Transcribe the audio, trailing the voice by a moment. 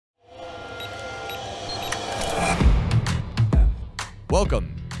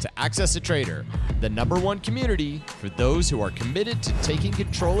Welcome to AccessATrader, the #1 community for those who are committed to taking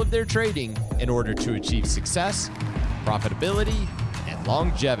control of their trading in order to achieve success, profitability, and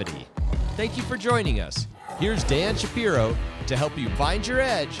longevity. Thank you for joining us. Here's Dan Shapiro to help you find your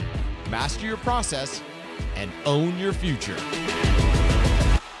edge, master your process, and own your future.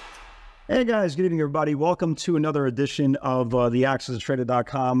 Hey guys, good evening everybody. Welcome to another edition of the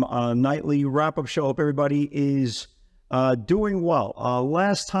AccessATrader.com nightly wrap-up show. Hope everybody is doing well.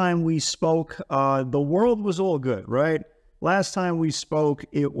 Last time we spoke, the world was all good, right? Last time we spoke,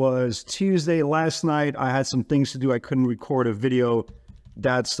 it was Tuesday. Last night, I had some things to do. I couldn't record a video,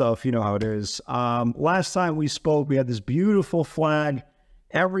 that stuff, you know how it is. Last time we spoke, we had this beautiful flag.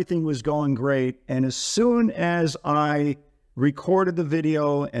 Everything was going great. And as soon as I recorded the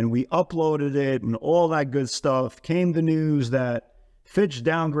video and we uploaded it and all that good stuff, came the news that Fitch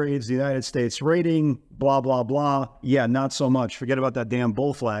downgrades the United States rating, blah, blah, blah. Yeah, not so much. Forget about that damn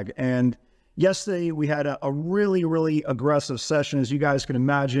bull flag. And yesterday we had a really, really aggressive session. As you guys can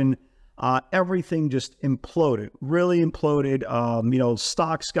imagine, everything just imploded, really imploded. You know,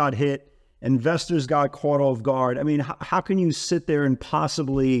 stocks got hit. Investors got caught off guard. I mean, how can you sit there and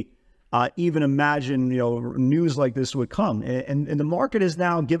possibly even imagine, you know, news like this would come? And the market is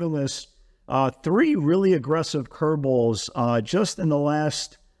now giving us three really aggressive curveballs just in the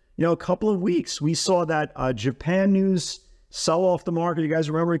last, you know, couple of weeks. We saw that Japan news sell off the market. You guys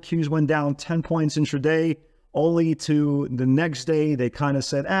remember Qs went down 10 points intraday, only to the next day they kind of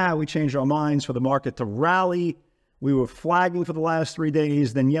said, we changed our minds, for the market to rally. We were flagging for the last 3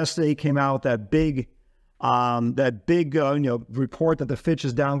 days. Then yesterday came out that big you know, report that the Fitch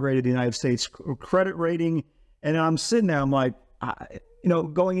has downgraded the United States credit rating. And I'm sitting there, I'm like, you know,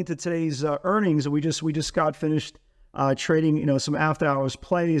 going into today's earnings, we just got finished trading, you know, some after hours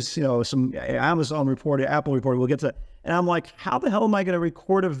plays, you know, some Amazon reported, Apple reported. We'll get to, and I'm like, how the hell am I going to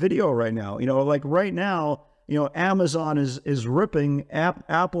record a video right now? You know, like right now, you know, Amazon is ripping,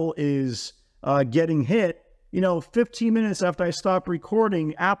 Apple is getting hit. You know, 15 minutes after I stop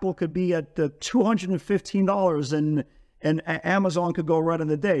recording, Apple could be at the $215 and Amazon could go right in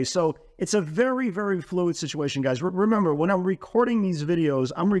the day. So it's a very, very fluid situation, guys. Remember, when I'm recording these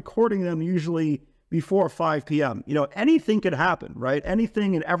videos, I'm recording them usually before 5 p.m. You know, anything could happen, right?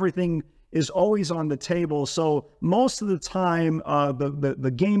 Anything and everything is always on the table. So most of the time,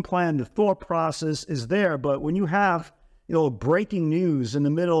 the game plan, the thought process is there. But when you have, you know, breaking news in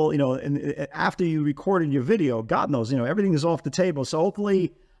the middle, you know, and after you recorded your video, God knows, you know, everything is off the table. So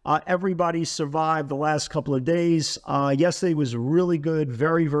hopefully everybody survived the last couple of days. Yesterday was really good,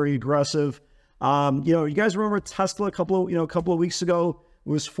 very, very aggressive. You know, you guys remember Tesla a couple of weeks ago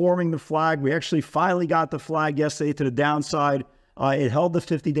was forming the flag. We actually finally got the flag yesterday to the downside. It held the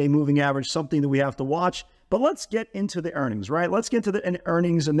 50-day moving average, something that we have to watch. But let's get into the earnings, right? Let's get to the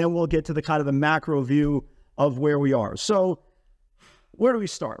earnings, and then we'll get to the kind of the macro view of where we are. So where do we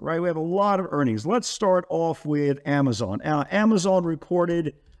start, right? We have a lot of earnings. Let's start off with Amazon. Amazon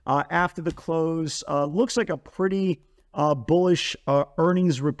reported after the close. Looks like a pretty bullish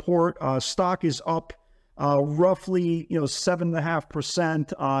earnings report. Stock is up roughly, you know,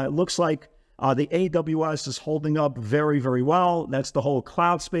 7.5%. It looks like the AWS is holding up very, very well. That's the whole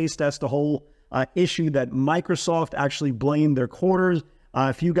cloud space. That's the whole issue that Microsoft actually blamed their quarters.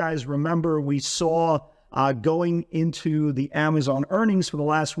 If you guys remember, we saw going into the Amazon earnings for the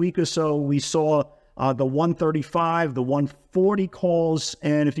last week or so, we saw the 135, the 140 calls,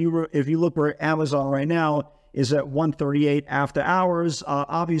 and if you look where Amazon right now is at 138 after hours,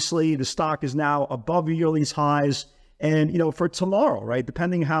 obviously the stock is now above yearly highs. And you know, for tomorrow, right,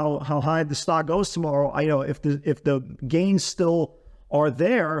 depending how high the stock goes tomorrow, I know if the gains still are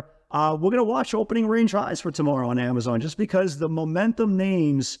there, we're gonna watch opening range highs for tomorrow on Amazon, just because the momentum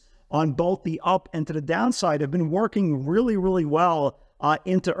names on both the up and to the downside have been working really, really well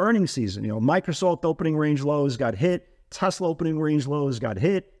into earnings season. You know, Microsoft opening range lows got hit, Tesla opening range lows got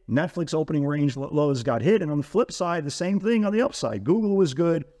hit, Netflix opening range lows got hit, and on the flip side, the same thing on the upside. Google was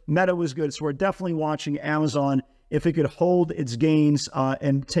good, Meta was good, so we're definitely watching Amazon if it could hold its gains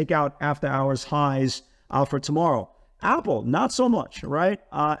and take out after hours highs for tomorrow. Apple, not so much, right?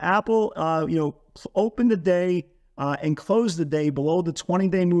 Apple, you know, opened the day and closed the day below the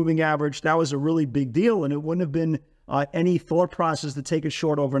 20-day moving average. That was a really big deal, and it wouldn't have been any thought process to take it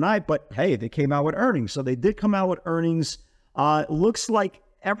short overnight. But hey, they came out with earnings. So they did come out with earnings. Looks like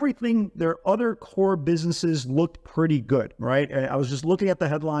everything, their other core businesses looked pretty good, right? I was just looking at the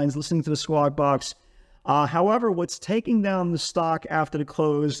headlines, listening to the Squawk Box. However, what's taking down the stock after the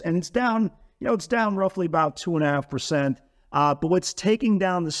close, and it's down, you know, it's down roughly about 2.5%. But what's taking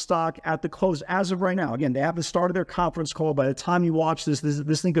down the stock at the close as of right now, again, they haven't started their conference call. By the time you watch this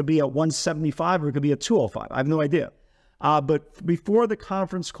thing could be at 175 or it could be at 205. I have no idea. But before the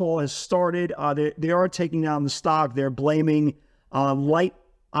conference call has started, they are taking down the stock. They're blaming light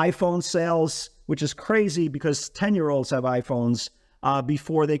iPhone sales, which is crazy because 10-year-olds have iPhones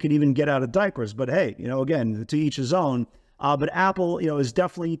before they could even get out of diapers. But hey, again, to each his own. But Apple, is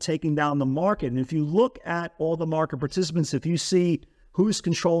definitely taking down the market. And if you look at all the market participants, if you see who's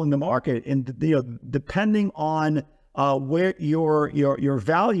controlling the market, and depending on where your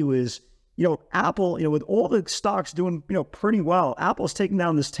value is, Apple, with all the stocks doing pretty well, Apple's taking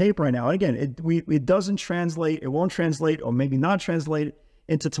down this tape right now. And again, it doesn't translate, it won't translate, or maybe not translate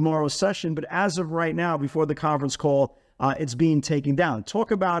into tomorrow's session. But as of right now, before the conference call, it's being taken down.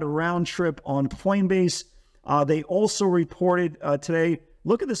 Talk about a round trip on Coinbase. They also reported today,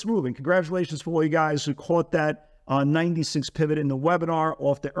 look at this move, and congratulations for all you guys who caught that 96 pivot in the webinar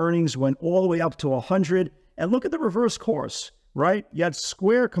off the earnings, went all the way up to 100. And look at the reverse course, right? You had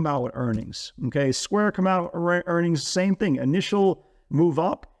Square come out with earnings, okay? Square come out with earnings, same thing, initial move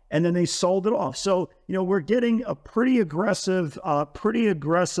up, and then they sold it off. So, we're getting a pretty aggressive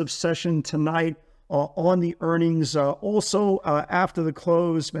session tonight on the earnings. Also, after the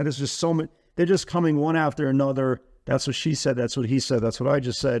close, man, there's just so much. They're just coming one after another. That's what she said. That's what he said. That's what I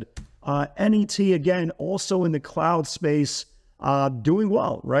just said. NET, again, also in the cloud space, doing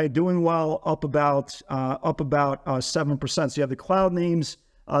well, right? Doing well, up about 7%. So you have the cloud names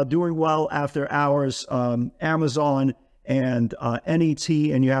doing well after hours, Amazon and NET,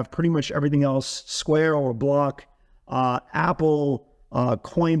 and you have pretty much everything else, Square or Block, Apple,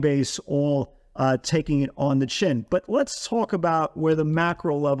 Coinbase, all taking it on the chin. But let's talk about where the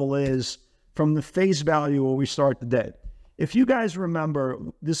macro level is from the face value where we start the day. If you guys remember,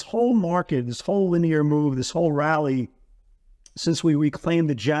 this whole market, this whole linear move, this whole rally, since we reclaimed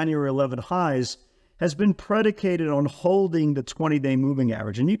the January 11 highs, has been predicated on holding the 20-day moving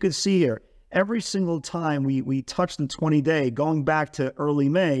average. And you can see here, every single time we touched the 20-day, going back to early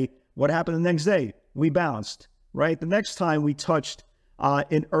May, what happened the next day? We bounced, right? The next time we touched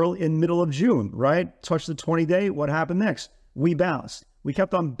in middle of June, right? Touched the 20-day, what happened next? We bounced. We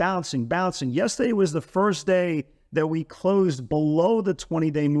kept on bouncing. Yesterday was the first day that we closed below the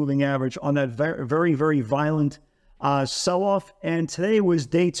 20-day moving average on that very, very, very violent sell-off. And today was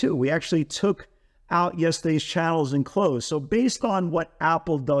day 2. We actually took out yesterday's channels and closed. So based on what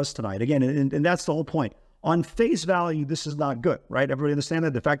Apple does tonight, again, and that's the whole point. On face value, this is not good, right? Everybody understand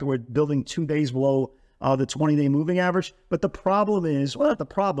that? The fact that we're building 2 days below the 20-day moving average. But the problem is, well, not the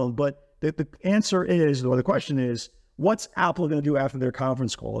problem, but the answer is, or the question is, what's Apple going to do after their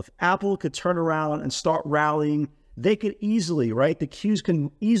conference call? If Apple could turn around and start rallying, they could easily, right? The Qs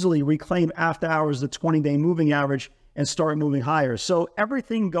can easily reclaim after hours the 20-day moving average and start moving higher. So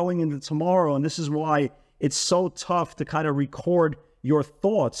everything going into tomorrow, and this is why it's so tough to kind of record your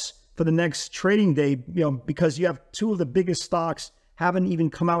thoughts for the next trading day, because you have 2 of the biggest stocks haven't even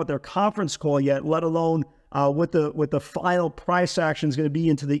come out with their conference call yet, let alone what the final price action is going to be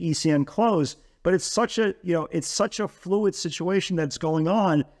into the ECN close. But it's such a fluid situation that's going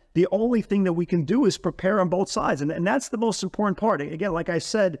on. The only thing that we can do is prepare on both sides. And that's the most important part. Again, like I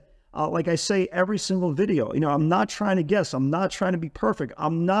said, like I say every single video, I'm not trying to guess. I'm not trying to be perfect.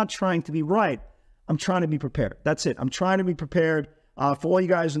 I'm not trying to be right. I'm trying to be prepared. That's it. I'm trying to be prepared. For all you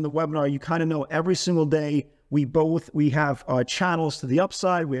guys in the webinar, you kind of know every single day we have channels to the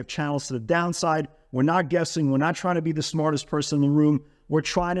upside. We have channels to the downside. We're not guessing. We're not trying to be the smartest person in the room. We're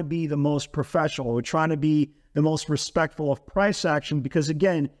trying to be the most professional. We're trying to be the most respectful of price action, because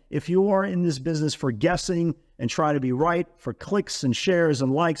again, if you are in this business for guessing and trying to be right, for clicks and shares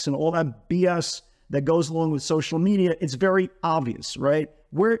and likes and all that BS that goes along with social media, it's very obvious, right?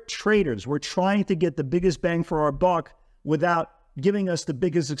 We're traders. We're trying to get the biggest bang for our buck without giving us the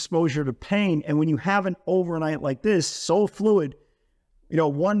biggest exposure to pain. And when you have an overnight like this, so fluid,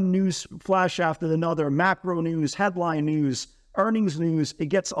 one news flash after another, macro news, headline news, earnings news, it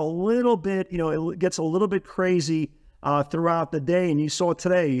gets a little bit, it gets a little bit crazy throughout the day. And you saw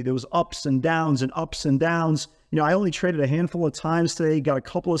today, there was ups and downs and ups and downs. I only traded a handful of times today, got a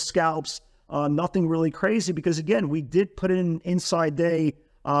couple of scalps, nothing really crazy, because again, we did put in an inside day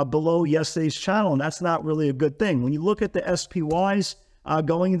below yesterday's channel, and that's not really a good thing. When you look at the SPYs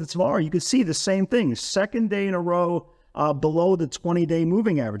going into tomorrow, you can see the same thing. Second day in a row below the 20-day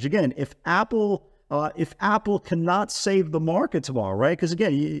moving average. Again, if Apple cannot save the market tomorrow, right? Because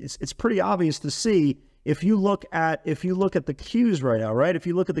again, it's pretty obvious to see if you look at the Qs right now, right? If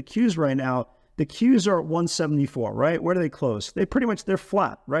you look at the Qs right now, the Qs are at 174, right? Where do they close? They're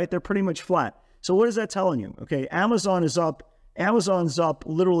flat, right? They're pretty much flat. So what is that telling you? Okay, Amazon's up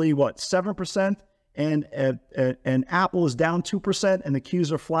literally what, 7%, and Apple is down 2%, and the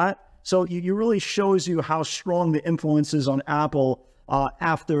Qs are flat. So it really shows you how strong the influence is on Apple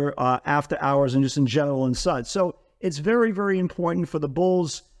after hours and just in general and such. So it's very, very important for the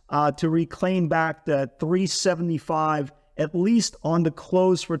bulls to reclaim back that 375, at least on the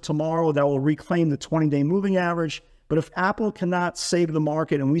close for tomorrow. That will reclaim the 20-day moving average. But if Apple cannot save the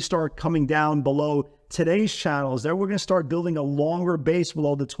market and we start coming down below today's channels, then we're going to start building a longer base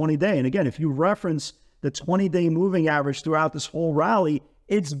below the 20-day. And again, if you reference the 20-day moving average throughout this whole rally,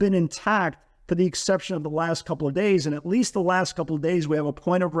 it's been intact for the exception of the last couple of days. And at least the last couple of days, we have a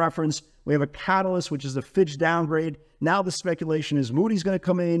point of reference. We have a catalyst, which is the Fitch downgrade. Now the speculation is Moody's going to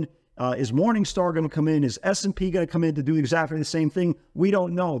come in. Is Morningstar going to come in? Is S&P going to come in to do exactly the same thing? We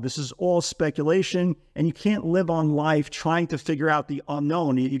don't know. This is all speculation, and you can't live on life trying to figure out the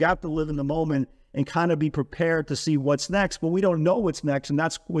unknown. You got to live in the moment and kind of be prepared to see what's next, but we don't know what's next, and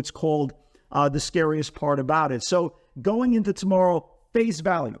that's what's called the scariest part about it. So going into tomorrow, face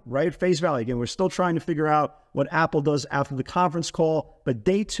value, right? Face value. Again, we're still trying to figure out what Apple does after the conference call, but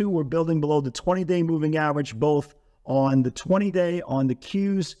day two, we're building below the 20-day moving average, both on the 20-day, on the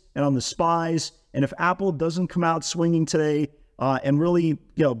Qs, and on the SPYs. And if Apple doesn't come out swinging today and really,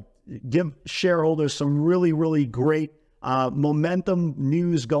 give shareholders some really, really great momentum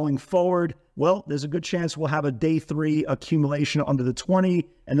news going forward, well, there's a good chance we'll have a day three accumulation under the 20.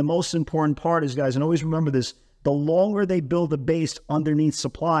 And the most important part is, guys, and always remember this, the longer they build a base underneath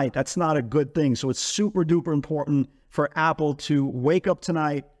supply, that's not a good thing. So it's super duper important for Apple to wake up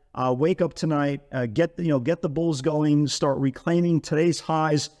tonight, get the bulls going, start reclaiming today's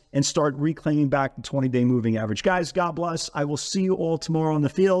highs, and start reclaiming back the 20-day moving average. Guys, God bless. I will see you all tomorrow on the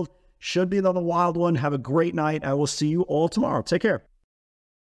field. Should be another wild one. Have a great night. I will see you all tomorrow. Take care.